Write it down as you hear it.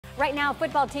Right now,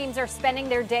 football teams are spending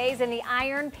their days in the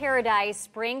Iron Paradise.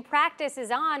 Spring practice is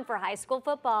on for high school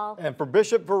football. And for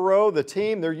Bishop Verot, the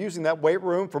team, they're using that weight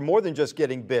room for more than just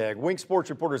getting big. Wing Sports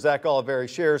reporter Zach Oliveri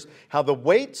shares how the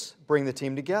weights bring the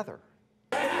team together.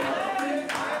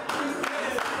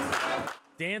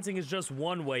 Dancing is just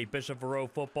one way Bishop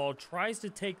Verot football tries to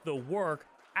take the work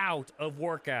out of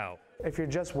workout. If you're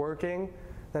just working,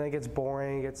 then it gets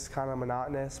boring, it gets kind of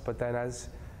monotonous, but then as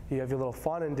you have your little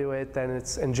fun and do it, then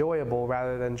it's enjoyable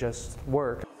rather than just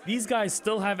work. These guys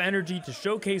still have energy to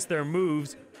showcase their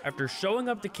moves after showing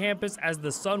up to campus as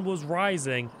the sun was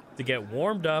rising to get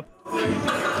warmed up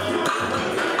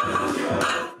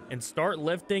and start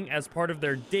lifting as part of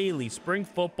their daily spring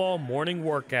football morning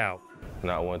workout.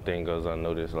 Not one thing goes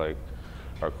unnoticed. Like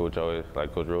our coach always,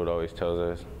 like Coach Verot always tells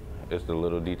us, it's the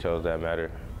little details that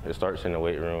matter. It starts in the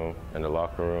weight room, in the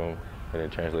locker room, and it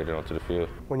translated onto the field.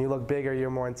 When you look bigger, you're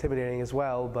more intimidating as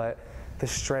well, but the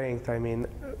strength, I mean,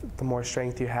 the more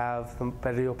strength you have, the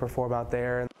better you'll perform out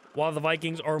there. While the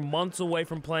Vikings are months away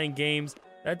from playing games,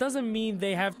 that doesn't mean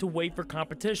they have to wait for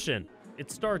competition. It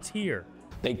starts here.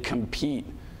 They compete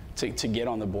to get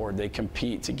on the board. They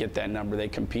compete to get that number. They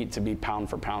compete to be pound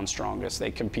for pound strongest.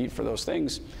 They compete for those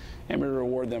things, and we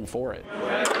reward them for it.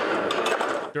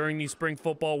 During these spring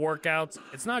football workouts,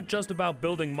 it's not just about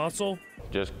building muscle.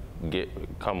 Just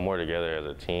come more together as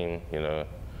a team, you know,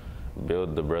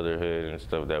 build the brotherhood and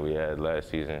stuff that we had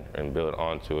last season and build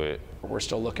onto it. We're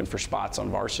still looking for spots on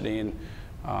varsity, and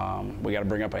we got to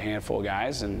bring up a handful of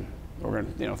guys, and we're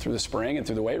going to, through the spring and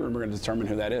through the weight room, we're going to determine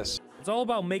who that is. It's all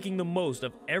about making the most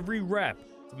of every rep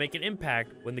to make an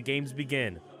impact when the games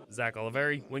begin. Zach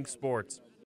Oliveri, Wing Sports.